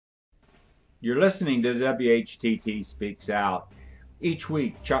You're listening to WHTT Speaks Out. Each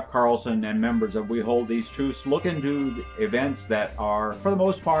week, Chuck Carlson and members of We Hold These Truths look into events that are, for the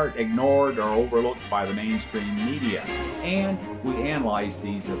most part, ignored or overlooked by the mainstream media. And we analyze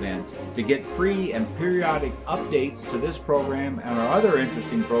these events. To get free and periodic updates to this program and our other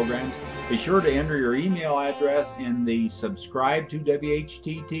interesting programs, be sure to enter your email address in the Subscribe to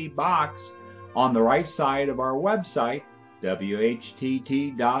WHTT box on the right side of our website,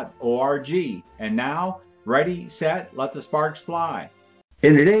 WHTT.org. And now, ready, set, let the sparks fly.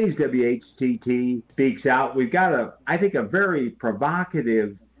 In today's WHTT Speaks Out, we've got I think a very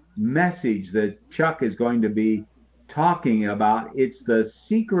provocative message that Chuck is going to be talking about. It's the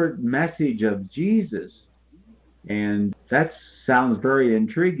secret message of Jesus. And that sounds very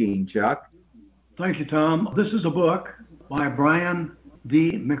intriguing, Chuck. Thank you, Tom. This is a book by Brian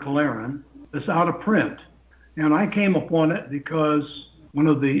D. McLaren. It's out of print. And I came upon it because one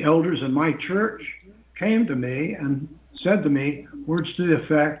of the elders in my church came to me and said to me words to the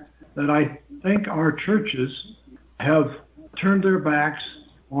effect that I think our churches have turned their backs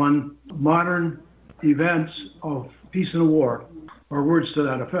on modern events of peace and war, or words to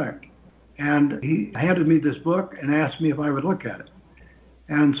that effect. And he handed me this book and asked me if I would look at it.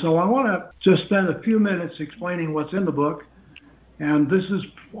 And so I want to just spend a few minutes explaining what's in the book. And this is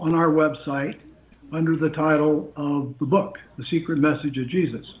on our website under the title of the book, The Secret Message of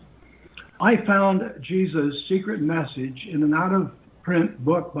Jesus. I found Jesus' secret message in an out-of-print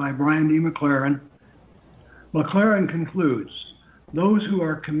book by Brian D. McLaren. McLaren concludes, those who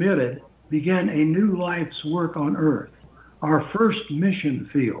are committed begin a new life's work on earth, our first mission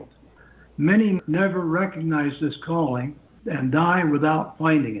field. Many never recognize this calling and die without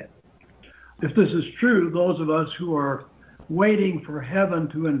finding it. If this is true, those of us who are waiting for heaven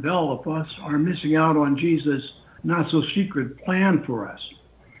to envelop us are missing out on Jesus' not-so-secret plan for us.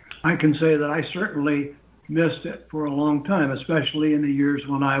 I can say that I certainly missed it for a long time, especially in the years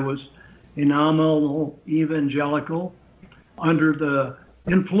when I was a nominal evangelical under the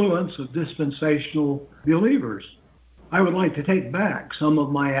influence of dispensational believers. I would like to take back some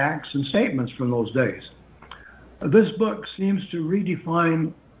of my acts and statements from those days. This book seems to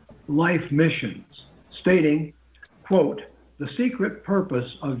redefine life missions, stating, quote, the secret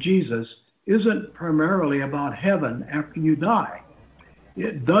purpose of Jesus isn't primarily about heaven after you die.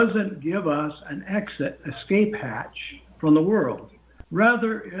 It doesn't give us an escape hatch from the world.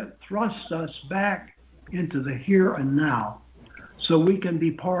 Rather, it thrusts us back into the here and now so we can be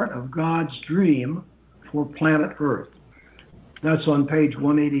part of God's dream for planet Earth. That's on page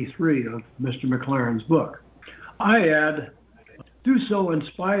 183 of Mr. McLaren's book. I add, do so in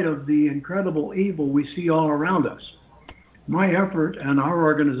spite of the incredible evil we see all around us. My effort and our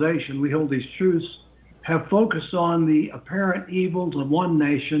organization, We Hold These Truths, have focused on the apparent evils of one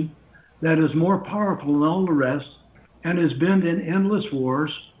nation that is more powerful than all the rest and has been in endless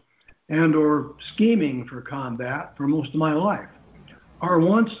wars and or scheming for combat for most of my life. Our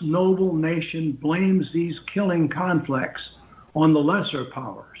once noble nation blames these killing conflicts on the lesser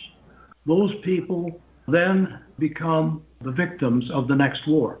powers. Those people then become the victims of the next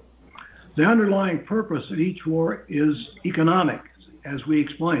war. The underlying purpose of each war is economic, as we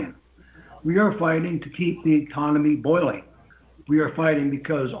explain. We are fighting to keep the economy boiling. We are fighting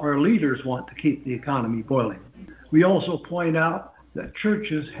because our leaders want to keep the economy boiling. We also point out that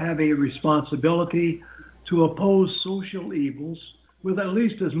churches have a responsibility to oppose social evils with at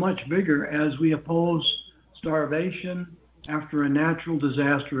least as much vigor as we oppose starvation after a natural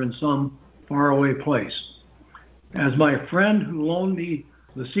disaster in some faraway place. As my friend who loaned me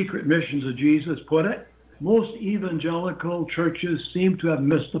The Secret Missions of Jesus put it, most evangelical churches seem to have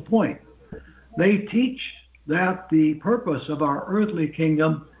missed the point. They teach that the purpose of our earthly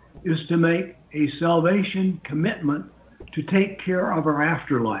kingdom is to make a salvation commitment to take care of our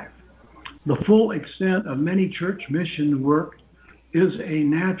afterlife. The full extent of many church mission work is a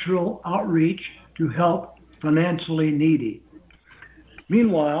natural outreach to help financially needy.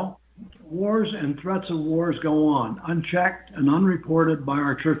 Meanwhile, wars and threats of wars go on, unchecked and unreported by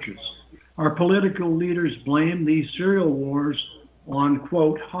our churches. Our political leaders blame these serial wars on,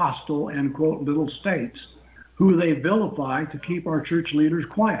 quote, hostile, end quote, little states, who they vilify to keep our church leaders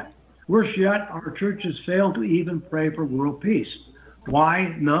quiet. Worse yet, our churches fail to even pray for world peace.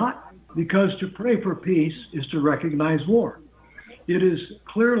 Why not? Because to pray for peace is to recognize war. It is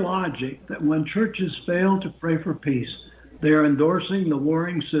clear logic that when churches fail to pray for peace, they are endorsing the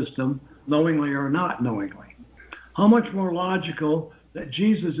warring system, knowingly or not knowingly. How much more logical that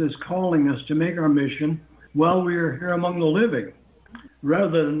Jesus is calling us to make our mission while we are here among the living,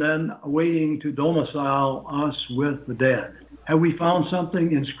 rather than waiting to domicile us with the dead. Have we found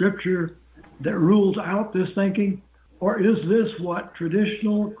something in Scripture that rules out this thinking? Or is this what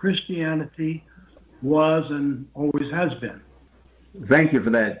traditional Christianity was and always has been? Thank you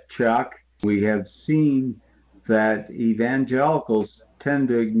for that, Chuck. We have seen that evangelicals tend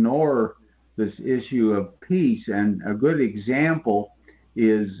to ignore this issue of peace, and a good example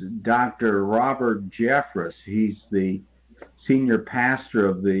is Dr. Robert Jeffress. He's the senior pastor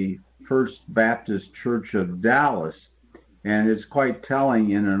of the First Baptist Church of Dallas, and it's quite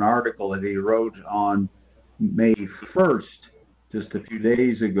telling in an article that he wrote on May 1st, just a few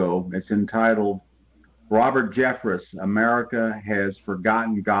days ago. It's entitled, Robert Jeffress, America Has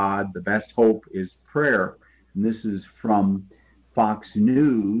Forgotten God, the Best Hope is Prayer. And this is from Fox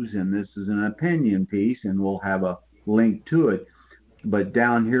News, and this is an opinion piece, and we'll have a link to it. But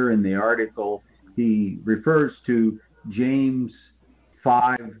down here in the article, he refers to James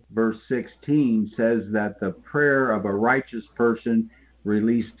 5, verse 16, says that the prayer of a righteous person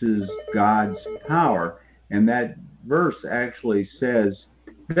releases God's power. And that verse actually says,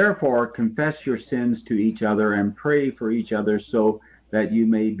 therefore, confess your sins to each other and pray for each other so that you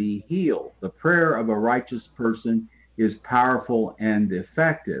may be healed. The prayer of a righteous person is powerful and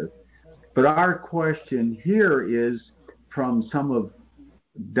effective. But our question here is, from some of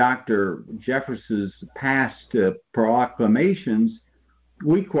Dr. Jeffress's past proclamations,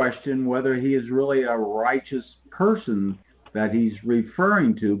 we question whether he is really a righteous person that he's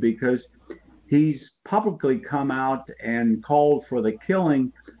referring to, because he's publicly come out and called for the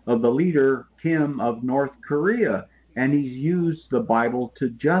killing of the leader, Kim, of North Korea, and he's used the Bible to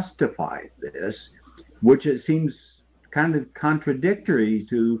justify this, which it seems kind of contradictory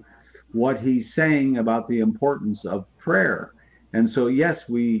to what he's saying about the importance of prayer. And so, yes,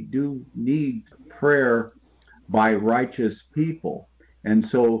 we do need prayer by righteous people. And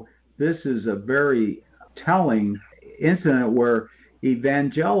so this is a very telling incident where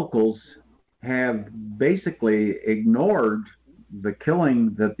evangelicals have basically ignored the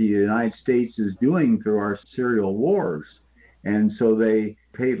killing that the United States is doing through our serial wars. And so they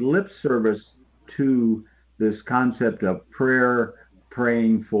paid lip service to this concept of prayer,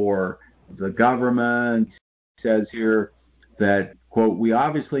 praying for the government. It says here that, quote, we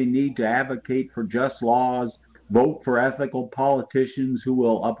obviously need to advocate for just laws, vote for ethical politicians who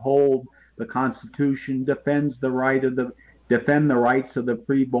will uphold the Constitution, defend the rights of the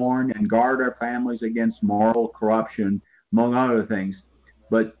freeborn, and guard our families against moral corruption, among other things.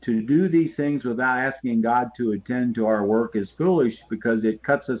 But to do these things without asking God to attend to our work is foolish, because it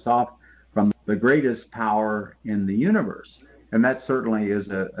cuts us off from the greatest power in the universe. And that certainly is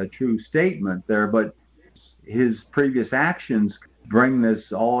a true statement there, but his previous actions bring this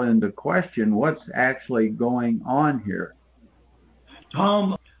all into question. What's actually going on here?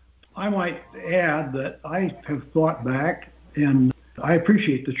 Tom, I might add that I have thought back, and I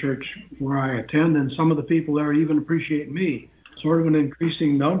appreciate the church where I attend, and some of the people there even appreciate me. Sort of an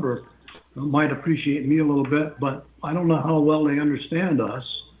increasing number might appreciate me a little bit, but I don't know how well they understand us,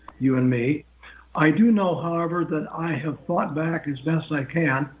 you and me. I do know, however, that I have thought back as best I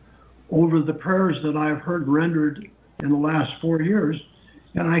can over the prayers that I've heard rendered in the last 4 years,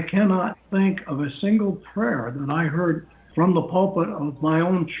 and I cannot think of a single prayer that I heard from the pulpit of my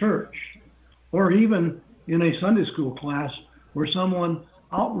own church, or even in a Sunday school class, where someone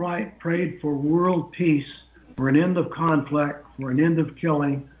outright prayed for world peace, for an end of conflict, for an end of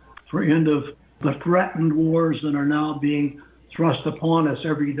killing, for an end of the threatened wars that are now being thrust upon us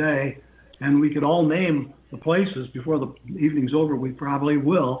every day. And we could all name the places. Before the evening's over, we probably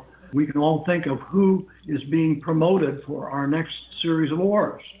will. We can all think of who is being promoted for our next series of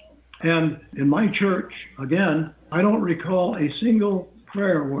wars. And in my church, again, I don't recall a single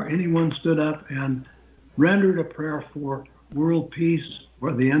prayer where anyone stood up and rendered a prayer for world peace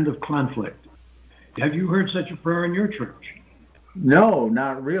or the end of conflict. Have you heard such a prayer in your church? No,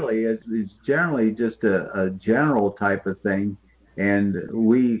 not really. It's generally just a general type of thing. And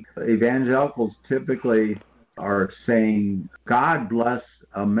we evangelicals typically are saying, God bless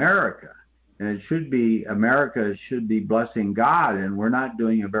America. And it should be, America should be blessing God, and we're not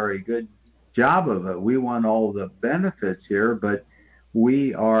doing a very good job of it. We want all the benefits here, but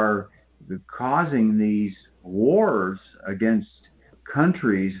we are causing these wars against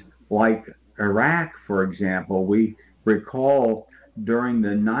countries like Iraq, for example. We recall during the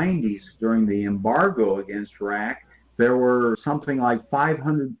 90s, during the embargo against Iraq, there were something like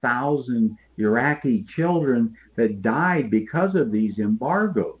 500,000 Iraqi children that died because of these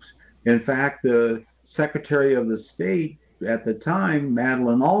embargoes. In fact, the Secretary of the State at the time,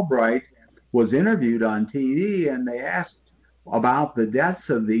 Madeleine Albright, was interviewed on TV, and they asked about the deaths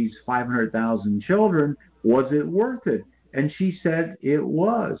of these 500,000 children. Was it worth it? And she said it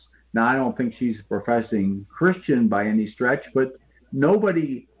was. Now, I don't think she's a professing Christian by any stretch, but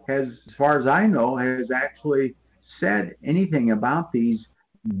nobody has, as far as I know, has actually said anything about these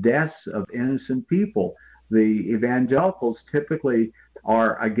deaths of innocent people. The evangelicals typically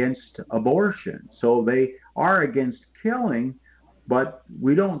are against abortion, so they are against killing, but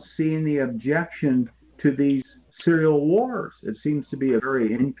we don't see any objection to these serial wars. It seems to be a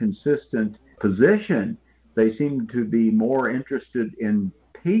very inconsistent position. They seem to be more interested in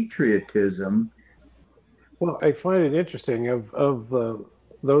patriotism. Well, I find it interesting of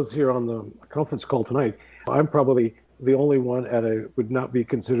those here on the conference call tonight. I'm probably the only one would not be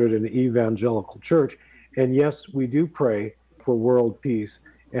considered an evangelical church. And yes, we do pray for world peace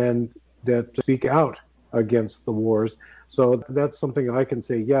and that speak out against the wars. So that's something I can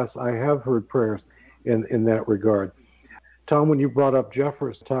say, yes, I have heard prayers in that regard. Tom, when you brought up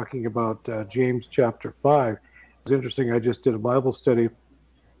Jeffress talking about James chapter 5, it's interesting. I just did a Bible study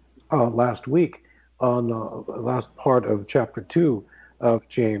last week on the last part of chapter 2 of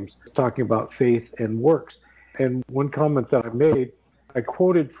James, talking about faith and works. And one comment that I made, I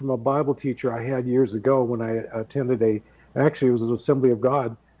quoted from a Bible teacher I had years ago when I attended it was an Assembly of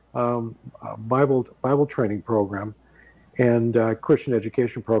God Bible training program and Christian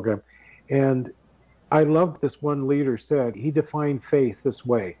education program. And I loved this one leader said, he defined faith this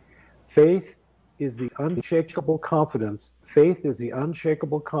way. Faith is the unshakable confidence. Faith is the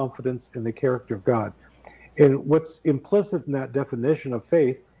unshakable confidence in the character of God. And what's implicit in that definition of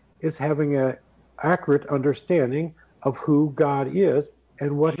faith is having an accurate understanding of who God is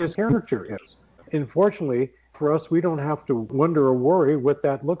and what his character is. Unfortunately, for us, we don't have to wonder or worry what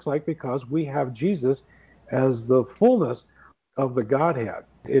that looks like because we have Jesus as the fullness of the Godhead.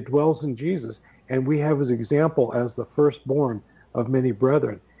 It dwells in Jesus, and we have his example as the firstborn of many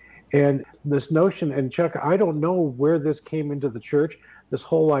brethren. And this notion, and Chuck, I don't know where this came into the church, this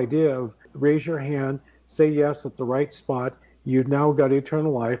whole idea of raise your hand, say yes at the right spot, you've now got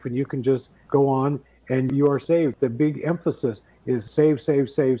eternal life, and you can just go on and you are saved. The big emphasis is save, save,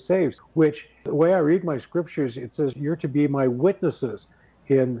 save, save, which the way I read my scriptures, it says you're to be my witnesses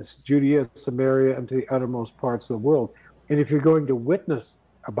in Judea, Samaria, and to the uttermost parts of the world. And if you're going to witness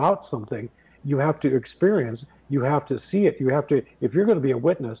about something, you have to experience, you have to see it, you have to, if you're going to be a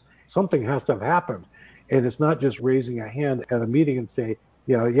witness, something has to have happened. And it's not just raising a hand at a meeting and say,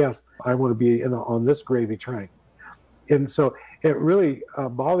 yeah, yes, I want to be on this gravy train. And so it really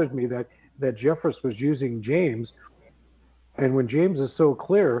bothered me that Jeffress was using James. And when James is so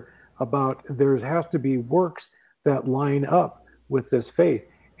clear about there has to be works that line up with this faith.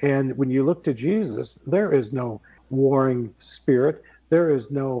 And when you look to Jesus, there is no warring spirit. There is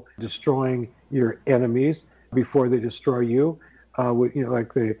no destroying your enemies before they destroy you.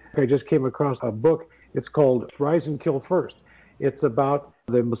 I just came across a book. It's called Rise and Kill First. It's about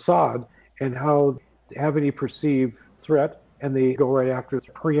the Mossad and how they have any perceived threat, and they go right after it.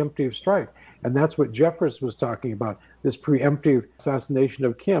 Preemptive strike. And that's what Jeffress was talking about, this preemptive assassination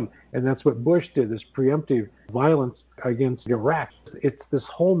of Kim. And that's what Bush did, this preemptive violence against Iraq. It's this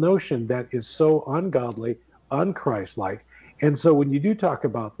whole notion that is so ungodly, unchristlike. And so when you do talk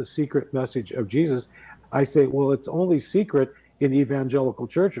about the secret message of Jesus, I say, well, it's only secret in evangelical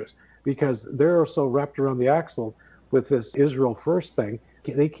churches because they're so wrapped around the axle with this Israel first thing.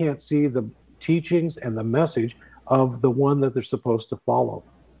 They can't see the teachings and the message of the one that they're supposed to follow.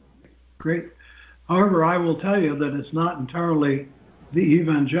 Great. However, I will tell you that it's not entirely the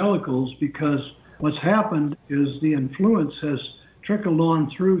evangelicals, because what's happened is the influence has trickled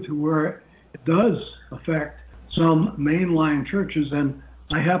on through to where it does affect some mainline churches, and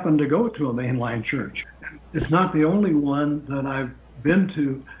I happen to go to a mainline church. It's not the only one that I've been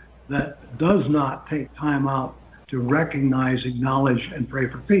to that does not take time out to recognize, acknowledge, and pray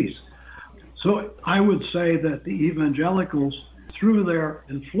for peace. So I would say that the evangelicals, through their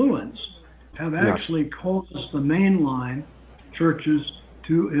influence, have actually caused the mainline churches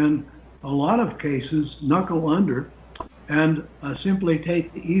to, in a lot of cases, knuckle under and simply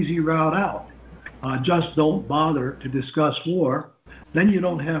take the easy route out. Just don't bother to discuss war. Then you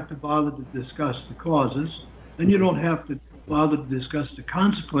don't have to bother to discuss the causes. Then you don't have to bother to discuss the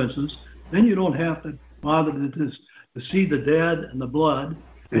consequences. Then you don't have to bother to see the dead and the blood.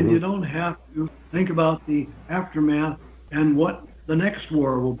 And you don't have to think about the aftermath and what the next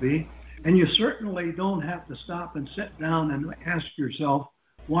war will be. And you certainly don't have to stop and sit down and ask yourself,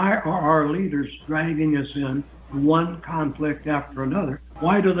 why are our leaders dragging us in one conflict after another?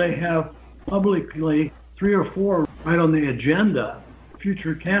 Why do they have publicly 3 or 4 right on the agenda,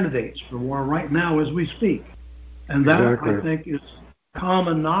 future candidates for war right now as we speak? And that, I think, is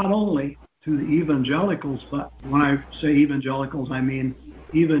common not only to the evangelicals, but when I say evangelicals, I mean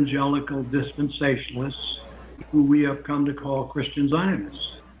evangelical dispensationalists, who we have come to call Christian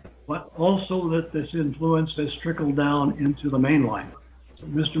Zionists, but also that this influence has trickled down into the mainline.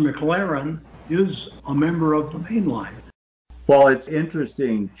 Mr. McLaren is a member of the mainline. Well, it's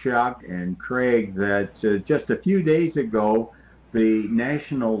interesting, Chuck and Craig, that just a few days ago, the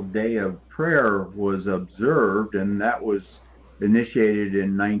National Day of Prayer was observed, and that was initiated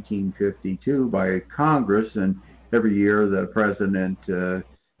in 1952 by Congress, and every year the president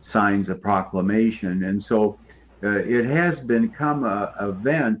signs a proclamation. And so it has become an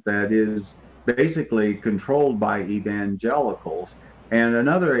event that is basically controlled by evangelicals. And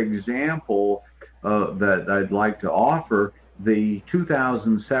another example that I'd like to offer, the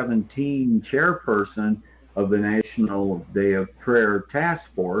 2017 chairperson of the National Day of Prayer Task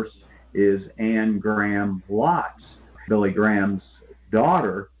Force is Anne Graham Lotz, Billy Graham's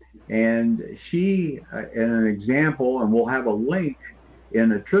daughter. And she, in an example, and we'll have a link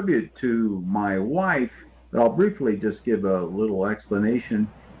in a tribute to my wife, but I'll briefly just give a little explanation.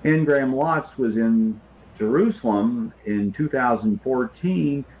 Anne Graham Lotz was in Jerusalem in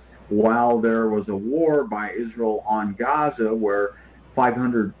 2014 while there was a war by Israel on Gaza where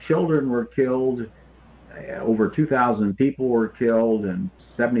 500 children were killed, over 2,000 people were killed, and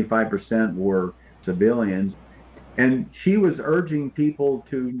 75% were civilians. And she was urging people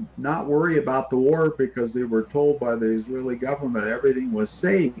to not worry about the war because they were told by the Israeli government everything was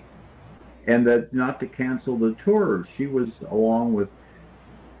safe, and that not to cancel the tours. She was, along with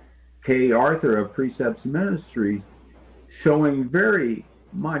Kay Arthur of Precepts Ministries, showing very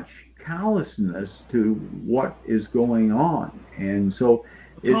much callousness to what is going on. And so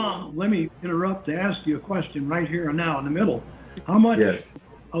Tom, let me interrupt to ask you a question right here and now in the middle. How much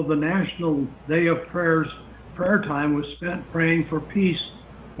of the National Day of Prayer's prayer time was spent praying for peace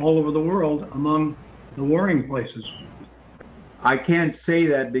all over the world among the warring places? I can't say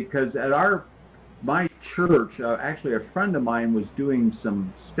that because at my church, actually a friend of mine was doing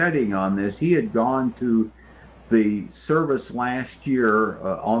some studying on this. He had gone to the service last year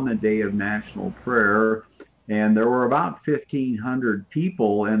on the day of national prayer, and there were about 1,500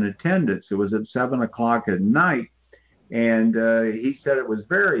 people in attendance. It was at 7 o'clock at night, and he said it was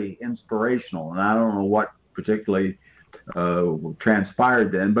very inspirational, and I don't know what particularly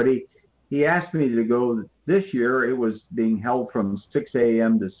transpired then, but he asked me to go this year. It was being held from 6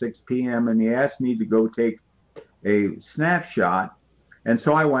 a.m. to 6 p.m., and he asked me to go take a snapshot, and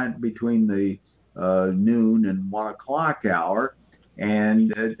so I went between the noon and 1 o'clock hour,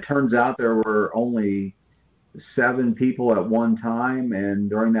 and it turns out there were only 7 people at one time, and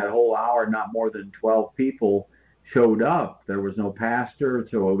during that whole hour, not more than 12 people showed up. There was no pastor,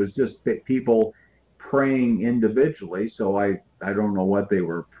 so it was just people praying individually, so I don't know what they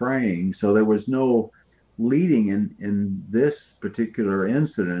were praying. So there was no leading in this particular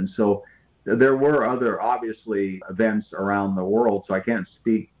incident. So there were other, obviously, events around the world, so I can't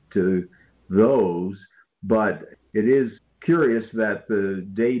speak to those, but it is curious that the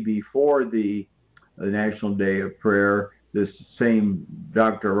day before the National Day of Prayer, this same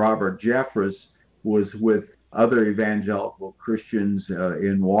Dr. Robert Jeffress was with other evangelical Christians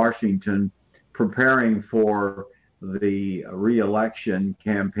in Washington preparing for the re-election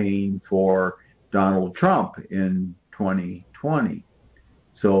campaign for Donald Trump in 2020.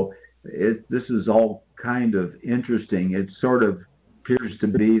 So this is all kind of interesting. It sort of appears to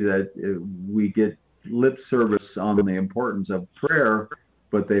be that we get lip service on the importance of prayer,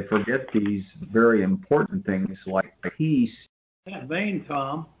 but they forget these very important things like peace. In that vein,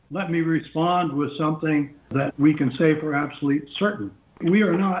 Tom, let me respond with something that we can say for absolute certain. We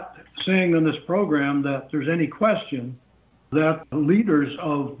are not saying in this program that there's any question that the leaders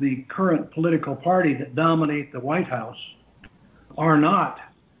of the current political party that dominate the White House are not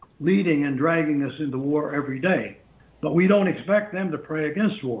leading and dragging us into war every day. But we don't expect them to pray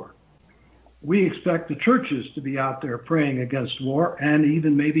against war. We expect the churches to be out there praying against war and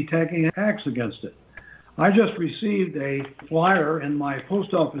even maybe taking acts against it. I just received a flyer in my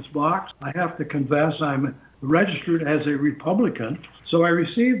post office box. I have to confess I'm registered as a Republican. So I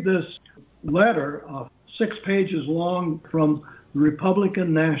received this letter, 6 pages long, from the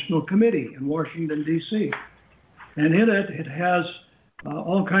Republican National Committee in Washington, D.C. And in it, it has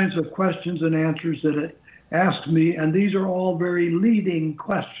all kinds of questions and answers that it asked me, and these are all very leading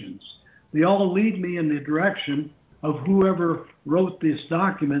questions. They all lead me in the direction of whoever wrote this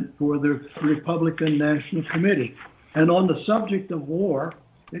document for the Republican National Committee. And on the subject of war,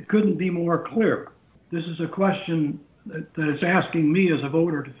 it couldn't be more clear. This is a question that is asking me as a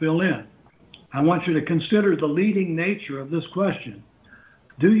voter to fill in. I want you to consider the leading nature of this question.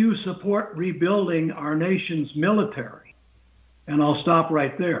 do you support rebuilding our nation's military? And I'll stop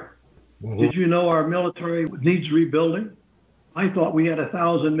right there. Did you know our military needs rebuilding? I thought we had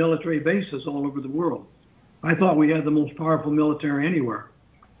 1,000 military bases all over the world. I thought we had the most powerful military anywhere.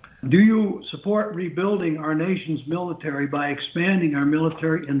 Do you support rebuilding our nation's military by expanding our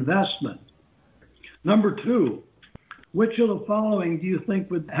military investment? Number 2, which of the following do you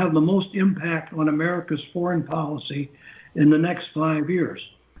think would have the most impact on America's foreign policy in the next 5 years?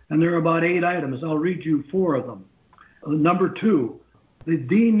 And there are about 8 items. I'll read you 4 of them. Number 2, the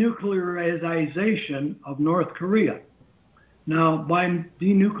denuclearization of North Korea. Now, by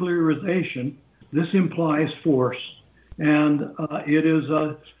denuclearization, this implies force, and it is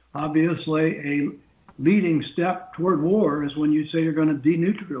obviously a leading step toward war is when you say you're going to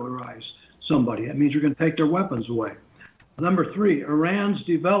denuclearize somebody. That means you're going to take their weapons away. Number 3, Iran's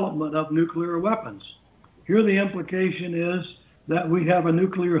development of nuclear weapons. Here the implication is that we have a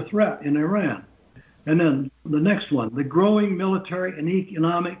nuclear threat in Iran. And then the next one, the growing military and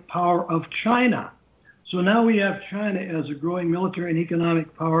economic power of China. So now we have China as a growing military and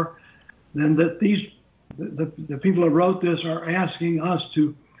economic power, then that the people who wrote this are asking us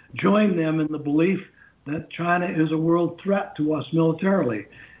to join them in the belief that China is a world threat to us militarily.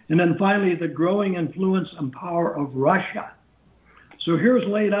 And then finally, the growing influence and power of Russia. So here's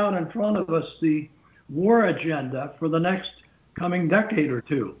laid out in front of us the war agenda for the next coming decade or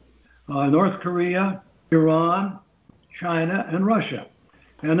two. North Korea, Iran, China, and Russia.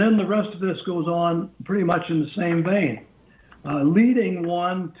 And then the rest of this goes on pretty much in the same vein, leading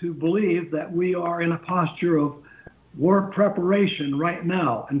one to believe that we are in a posture of war preparation right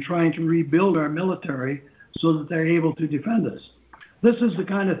now and trying to rebuild our military so that they're able to defend us. This is the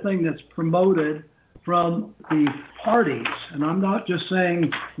kind of thing that's promoted from the parties, and I'm not just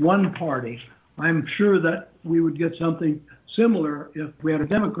saying one party. I'm sure that we would get something similar if we had a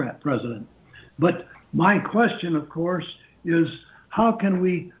Democrat president. But my question, of course, is how can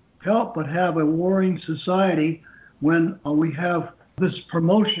we help but have a warring society when we have this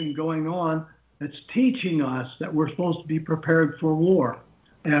promotion going on that's teaching us that we're supposed to be prepared for war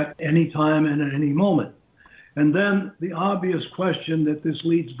at any time and at any moment? And then the obvious question that this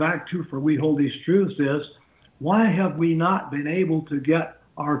leads back to for We Hold These Truths is, why have we not been able to get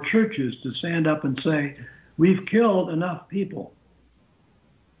our churches to stand up and say, we've killed enough people?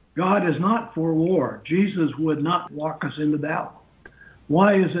 God is not for war. Jesus would not walk us into battle.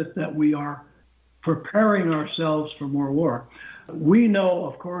 Why is it that we are preparing ourselves for more war? We know,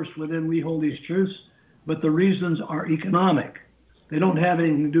 of course, within We Hold These Truths, but the reasons are economic. They don't have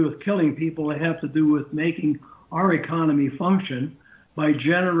anything to do with killing people. They have to do with making our economy function by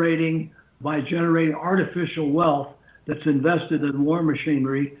generating artificial wealth that's invested in war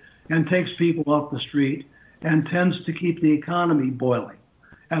machinery and takes people off the street and tends to keep the economy boiling.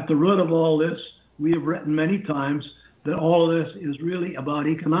 At the root of all this, we have written many times that all of this is really about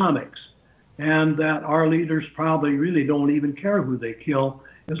economics, and that our leaders probably really don't even care who they kill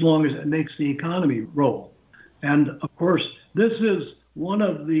as long as it makes the economy roll. And of course, this is one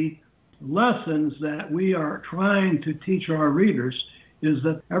of the lessons that we are trying to teach our readers, is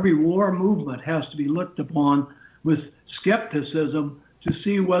that every war movement has to be looked upon with skepticism to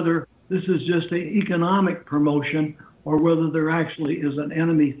see whether this is just an economic promotion or whether there actually is an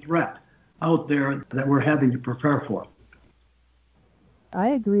enemy threat out there that we're having to prepare for. I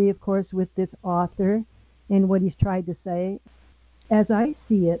agree, of course, with this author and what he's tried to say. As I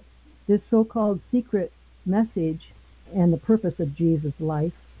see it, this so-called secret message and the purpose of Jesus'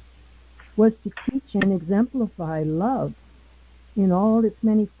 life was to teach and exemplify love in all its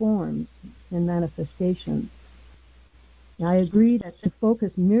many forms and manifestations. I agree that to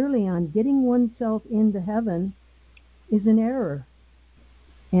focus merely on getting oneself into heaven is an error.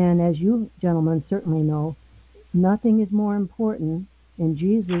 And as you gentlemen certainly know, nothing is more important, and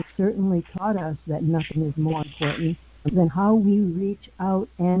Jesus certainly taught us that nothing is more important than how we reach out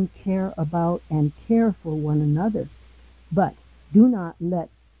and care about and care for one another. But do not let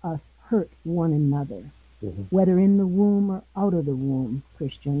us hurt one another, whether in the womb or out of the womb,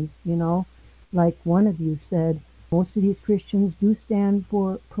 Christians. You know, like one of you said, most of these Christians do stand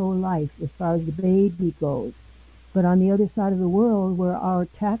for pro-life as far as the baby goes. But on the other side of the world, where our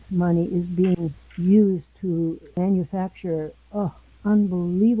tax money is being used to manufacture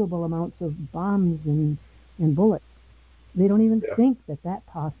unbelievable amounts of bombs and bullets, they don't even think that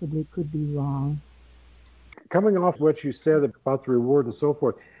possibly could be wrong. Coming off what you said about the reward and so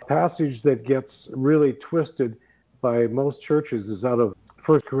forth, a passage that gets really twisted by most churches is out of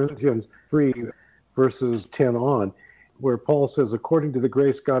 1 Corinthians 3, verses 10 on, where Paul says, according to the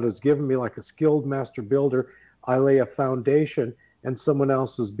grace God has given me, like a skilled master builder, I lay a foundation, and someone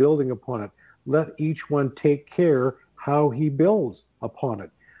else is building upon it. Let each one take care how he builds upon it.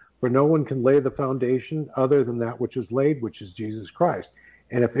 For no one can lay the foundation other than that which is laid, which is Jesus Christ.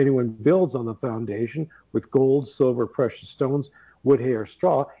 And if anyone builds on the foundation with gold, silver, precious stones, wood, hay, or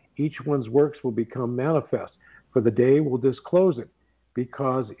straw, each one's works will become manifest. For the day will disclose it,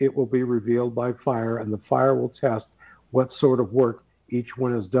 because it will be revealed by fire, and the fire will test what sort of work each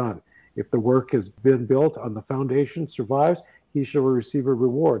one has done. If the work has been built on the foundation survives, he shall receive a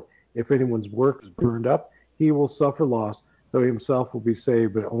reward. If anyone's work is burned up, he will suffer loss, though himself will be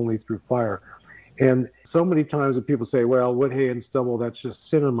saved, but only through fire. And so many times when people say, well, wood, hay, and stubble, that's just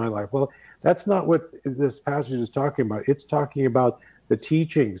sin in my life. Well, that's not what this passage is talking about. It's talking about the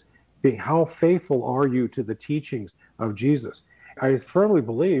teachings. How faithful are you to the teachings of Jesus? I firmly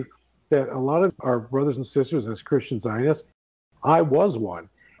believe that a lot of our brothers and sisters as Christian Zionists, I was one,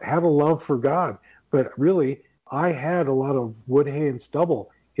 had a love for God, but really I had a lot of wood, hay, and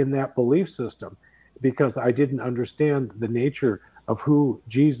stubble in that belief system because I didn't understand the nature of who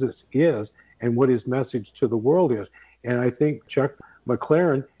Jesus is and what his message to the world is. And I think Chuck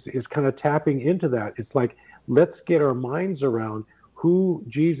McLaren is kind of tapping into that. It's like, let's get our minds around who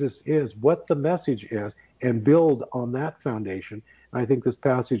Jesus is, what the message is, and build on that foundation. And I think this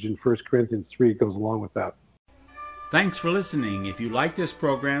passage in 1 Corinthians 3 goes along with that. Thanks for listening. If you like this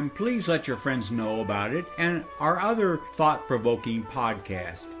program, please let your friends know about it and our other thought-provoking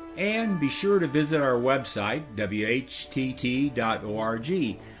podcasts. And be sure to visit our website, whtt.org,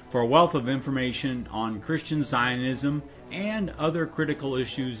 for a wealth of information on Christian Zionism and other critical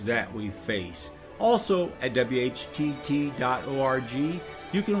issues that we face. Also, at whtt.org,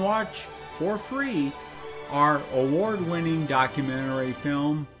 you can watch for free our award-winning documentary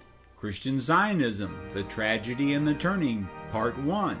film, Christian Zionism, The Tragedy and the Turning, Part 1.